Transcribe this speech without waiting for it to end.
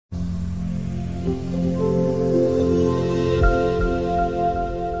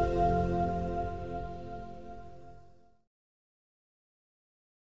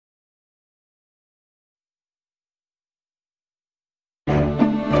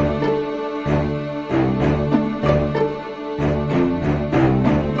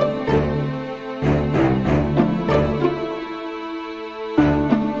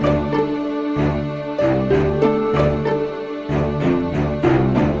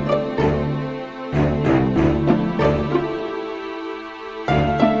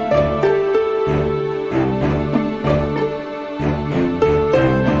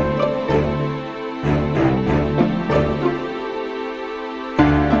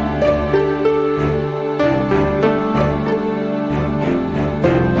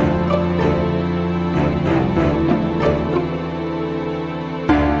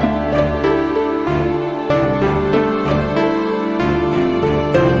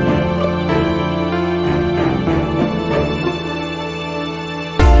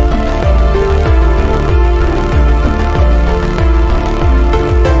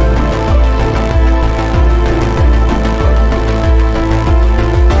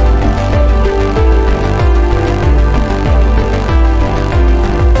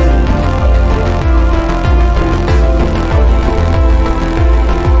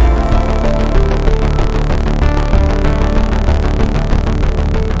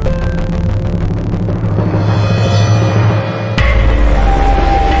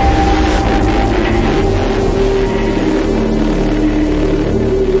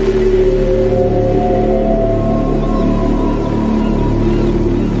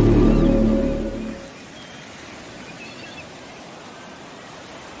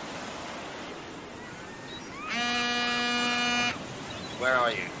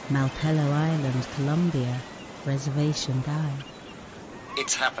Marpello Island, Colombia. Reservation guy.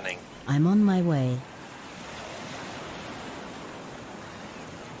 It's happening. I'm on my way.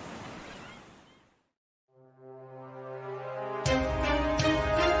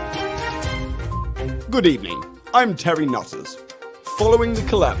 Good evening, I'm Terry Nutters. Following the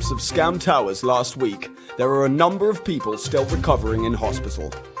collapse of Scam Towers last week, there are a number of people still recovering in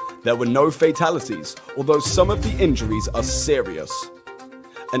hospital. There were no fatalities, although some of the injuries are serious.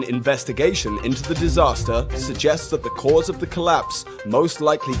 An investigation into the disaster suggests that the cause of the collapse most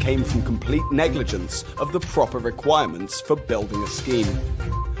likely came from complete negligence of the proper requirements for building a scheme.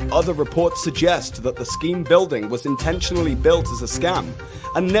 Other reports suggest that the scheme building was intentionally built as a scam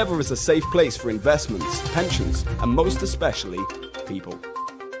and never as a safe place for investments, pensions, and most especially, people.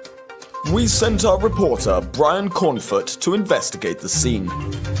 We sent our reporter, Brian Cornfoot, to investigate the scene.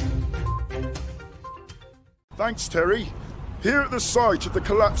 Thanks, Terry. Here at the site of the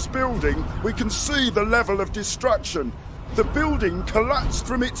collapsed building, we can see the level of destruction. The building collapsed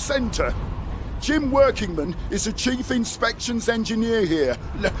from its centre. Jim Workingman is the Chief Inspections Engineer here.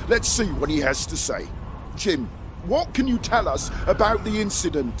 Let's see what he has to say. Jim, what can you tell us about the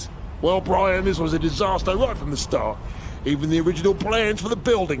incident? Well, Brian, this was a disaster right from the start. Even the original plans for the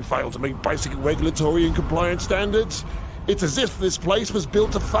building failed to meet basic regulatory and compliance standards. It's as if this place was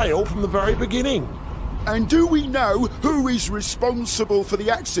built to fail from the very beginning. And do we know who is responsible for the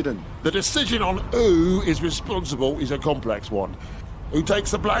accident? The decision on who is responsible is a complex one. Who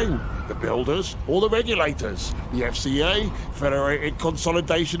takes the blame? The builders or the regulators? The FCA, Federated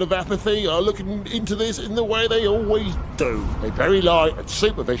Consolidation of Apathy, are looking into this in the way they always do. A very light and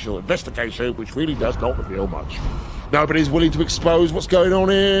superficial investigation which really does not reveal much. Nobody's willing to expose what's going on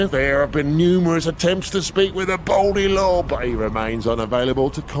here. There have been numerous attempts to speak with the Baldy Lord, but he remains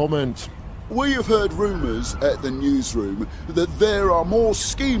unavailable to comment. We have heard rumours at the newsroom that there are more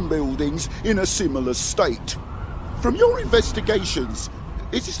scheme buildings in a similar state. From your investigations,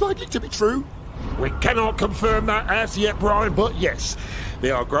 is this likely to be true? We cannot confirm that as yet, Brian, but yes,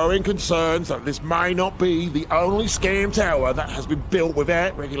 there are growing concerns that this may not be the only scam tower that has been built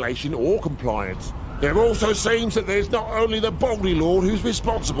without regulation or compliance. There also seems that there's not only the Baldy Lord who's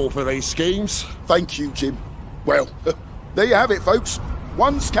responsible for these schemes. Thank you, Jim. Well, there you have it, folks.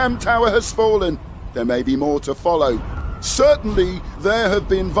 One scam tower has fallen. There may be more to follow. Certainly, there have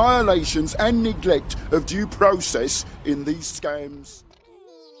been violations and neglect of due process in these scams.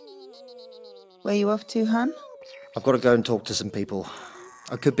 Where you off to, Han? I've got to go and talk to some people.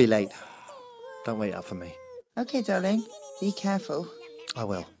 I could be late. Don't wait up for me. Okay, darling. Be careful. I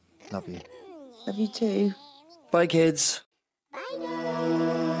will. Love you. Love you too. Bye, kids.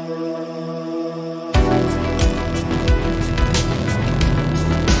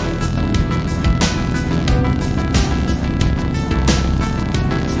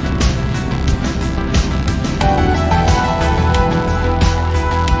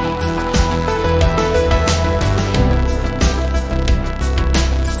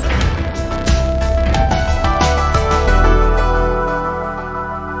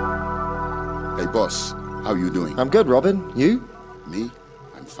 Boss, how you doing? I'm good, Robin. You? Me?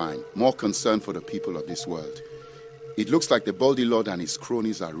 I'm fine. More concerned for the people of this world. It looks like the Baldy Lord and his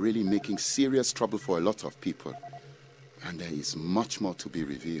cronies are really making serious trouble for a lot of people. And there is much more to be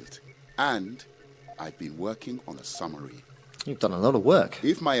revealed. And I've been working on a summary. You've done a lot of work.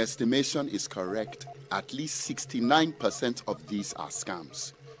 If my estimation is correct, at least 69% of these are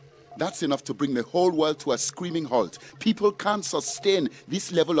scams. That's enough to bring the whole world to a screaming halt. People can't sustain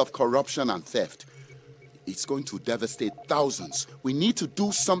this level of corruption and theft. It's going to devastate thousands. We need to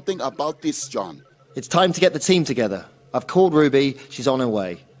do something about this, John. It's time to get the team together. I've called Ruby. She's on her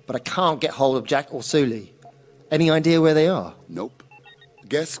way. But I can't get hold of Jack or Sully. Any idea where they are? Nope.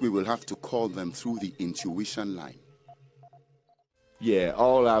 Guess we will have to call them through the intuition line. Yeah,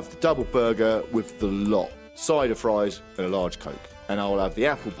 I'll have the double burger with the lot. Side of fries and a large Coke. And I'll have the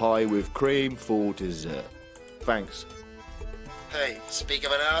apple pie with cream for dessert. Thanks. Hey, speak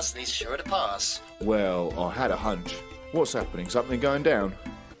of an arse and he's sure to pass. Well, I had a hunch. What's happening? Something going down?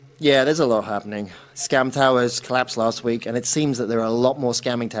 Yeah, there's a lot happening. Scam towers collapsed last week, and it seems that there are a lot more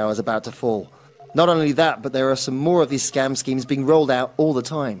scamming towers about to fall. Not only that, but there are some more of these scam schemes being rolled out all the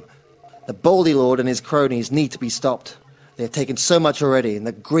time. The Baldy Lord and his cronies need to be stopped. They have taken so much already, and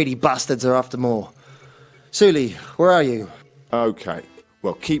the greedy bastards are after more. Sully, where are you? Okay.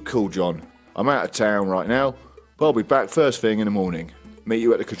 Well, keep cool, John. I'm out of town right now, but I'll be back first thing in the morning. Meet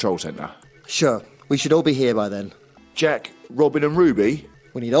you at the control centre. Sure. We should all be here by then. Jack, Robin and Ruby?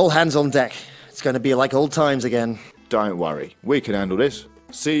 We need all hands on deck. It's going to be like old times again. Don't worry. We can handle this.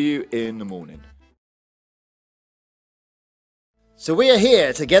 See you in the morning. So we are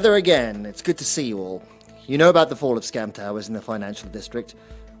here together again. It's good to see you all. You know about the fall of scam towers in the financial district.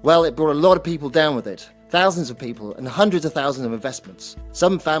 Well, it brought a lot of people down with it. Thousands of people and hundreds of thousands of investments.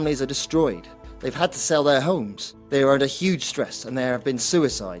 Some families are destroyed. They've had to sell their homes. They are under huge stress and there have been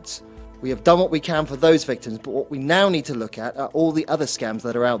suicides. We have done what we can for those victims, but what we now need to look at are all the other scams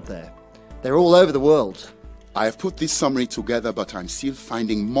that are out there. They're all over the world. I have put this summary together, but I'm still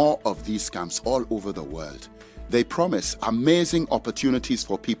finding more of these scams all over the world. They promise amazing opportunities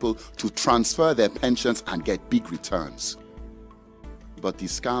for people to transfer their pensions and get big returns. But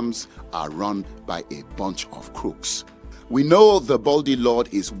these scams are run by a bunch of crooks. We know the Baldy Lord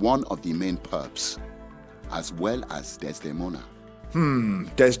is one of the main perps, as well as Desdemona.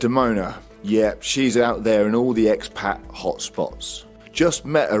 Desdemona. Yeah, she's out there in all the expat hotspots. Just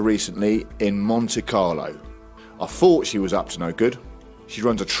met her recently in Monte Carlo. I thought she was up to no good. She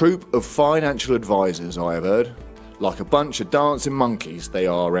runs a troupe of financial advisors, I have heard. Like a bunch of dancing monkeys they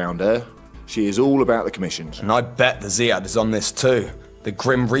are around her. She is all about the commissions. And I bet the Ziad is on this too. The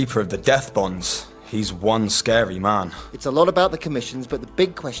Grim Reaper of the Death Bonds. He's one scary man. It's a lot about the commissions, but the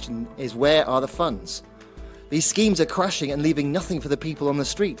big question is, where are the funds? These schemes are crashing and leaving nothing for the people on the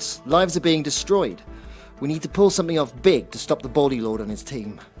streets. Lives are being destroyed. We need to pull something off big to stop the Baldy Lord and his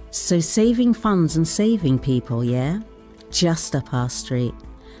team. So saving funds and saving people, yeah? Just up our street.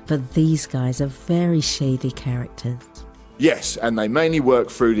 But these guys are very shady characters. Yes, and they mainly work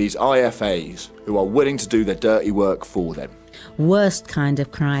through these IFAs, who are willing to do their dirty work for them. Worst kind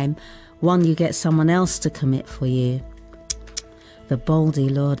of crime, one you get someone else to commit for you. The Baldy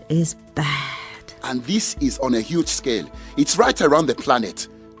Lord is bad. And this is on a huge scale. It's right around the planet.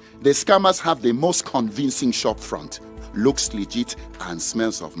 The scammers have the most convincing shop front. Looks legit and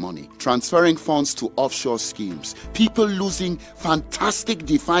smells of money. Transferring funds to offshore schemes. People losing fantastic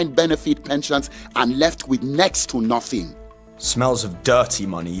defined benefit pensions and left with next to nothing. Smells of dirty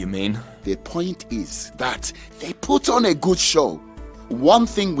money, you mean? The point is that they put on a good show. One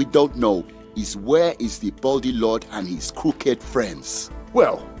thing we don't know is, where is the Baldy Lord and his crooked friends?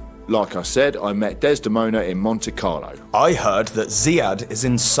 Well, like I said, I met Desdemona in Monte Carlo. I heard that Ziad is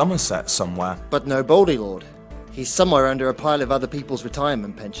in Somerset somewhere. But no Baldy Lord. He's somewhere under a pile of other people's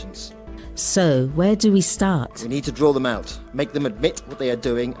retirement pensions. So, where do we start? We need to draw them out, make them admit what they are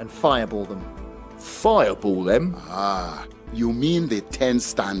doing, and fireball them. Fireball them? Ah, you mean the 10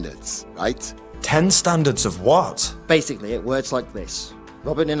 standards, right? 10 standards of what? Basically, it works like this.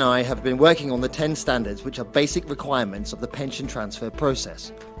 Robin and I have been working on the 10 standards, which are basic requirements of the pension transfer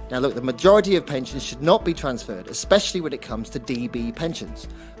process. Now look, the majority of pensions should not be transferred, especially when it comes to DB pensions.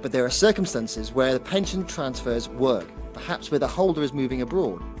 But there are circumstances where the pension transfers work. Perhaps where the holder is moving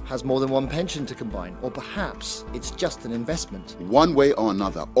abroad, has more than one pension to combine, or perhaps it's just an investment. One way or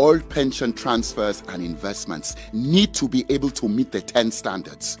another, all pension transfers and investments need to be able to meet the 10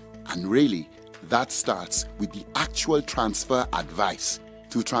 standards. And really, that starts with the actual transfer advice.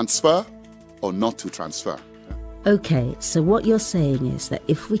 To transfer or not to transfer. Okay, so what you're saying is that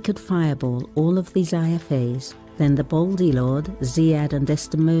if we could fireball all of these IFAs, then the Baldy Lord, Ziad and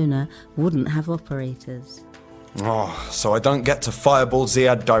Desdemona wouldn't have operators. Oh, so I don't get to fireball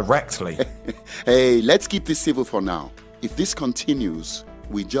Ziad directly. Hey, let's keep this civil for now. If this continues,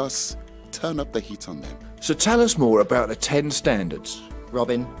 we just turn up the heat on them. So tell us more about the 10 standards.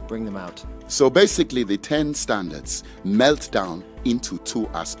 Robin, bring them out. So basically, the 10 standards melt down into two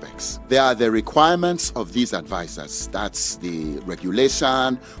aspects. There are the requirements of these advisors. That's the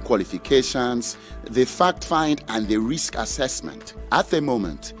regulation, qualifications, the fact find, and the risk assessment. At the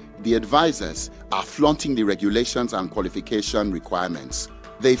moment, the advisors are flaunting the regulations and qualification requirements.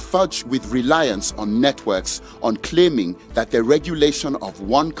 They fudge with reliance on networks on claiming that the regulation of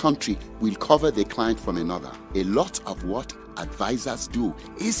one country will cover the client from another. A lot of what advisors do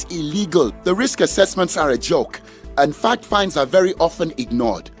is illegal. The risk assessments are a joke, and fact finds are very often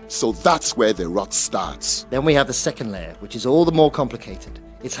ignored. So that's where the rot starts. Then we have the second layer, which is all the more complicated.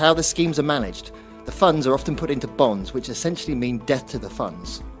 It's how the schemes are managed. The funds are often put into bonds, which essentially mean death to the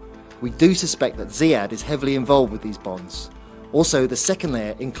funds. We do suspect that Ziad is heavily involved with these bonds. Also, the second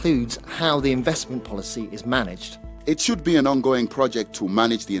layer includes how the investment policy is managed. It should be an ongoing project to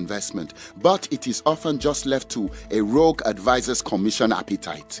manage the investment, but it is often just left to a rogue advisor's commission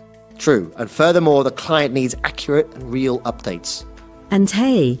appetite. True, and furthermore, the client needs accurate and real updates. And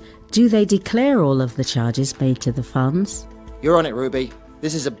hey, do they declare all of the charges made to the funds? You're on it, Ruby.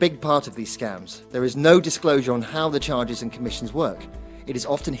 This is a big part of these scams. There is no disclosure on how the charges and commissions work. It is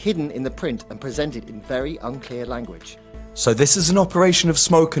often hidden in the print and presented in very unclear language. So this is an operation of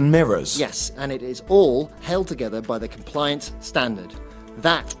smoke and mirrors? Yes, and it is all held together by the compliance standard.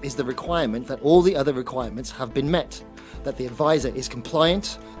 That is the requirement that all the other requirements have been met. that the advisor is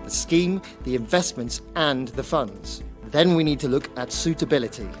compliant, the scheme, the investments and the funds. Then we need to look at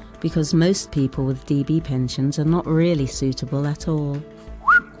suitability. Because most people with DB pensions are not really suitable at all.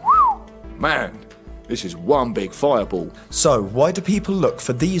 Man, this is one big fireball. So, why do people look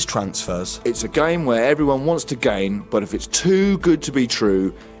for these transfers? It's a game where everyone wants to gain, but if it's too good to be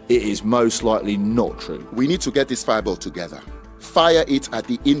true, it is most likely not true. We need to get this fireball together. Fire it at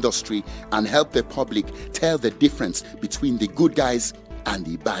the industry and help the public tell the difference between the good guys and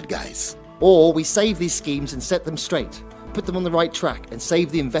the bad guys. Or we save these schemes and set them straight, put them on the right track and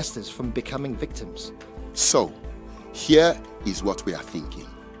save the investors from becoming victims. So, here is what we are thinking.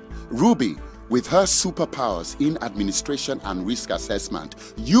 Ruby, with her superpowers in administration and risk assessment,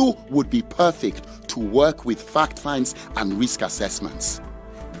 you would be perfect to work with fact finds and risk assessments.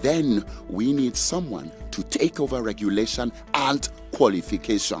 Then we need someone to take over regulation and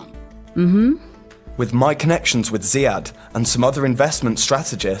qualification. With my connections with Ziad and some other investment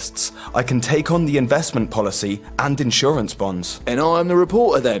strategists, I can take on the investment policy and insurance bonds. And I'm the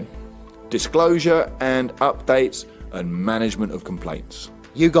reporter then. Disclosure and updates and management of complaints.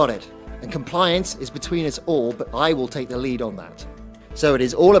 You got it. And compliance is between us all, but I will take the lead on that. So it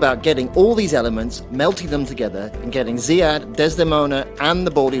is all about getting all these elements, melting them together, and getting Ziad, Desdemona, and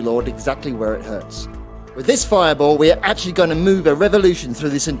the Baldy Lord exactly where it hurts. With this fireball, we are actually going to move a revolution through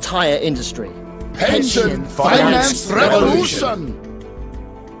this entire industry. Pension Finance Revolution!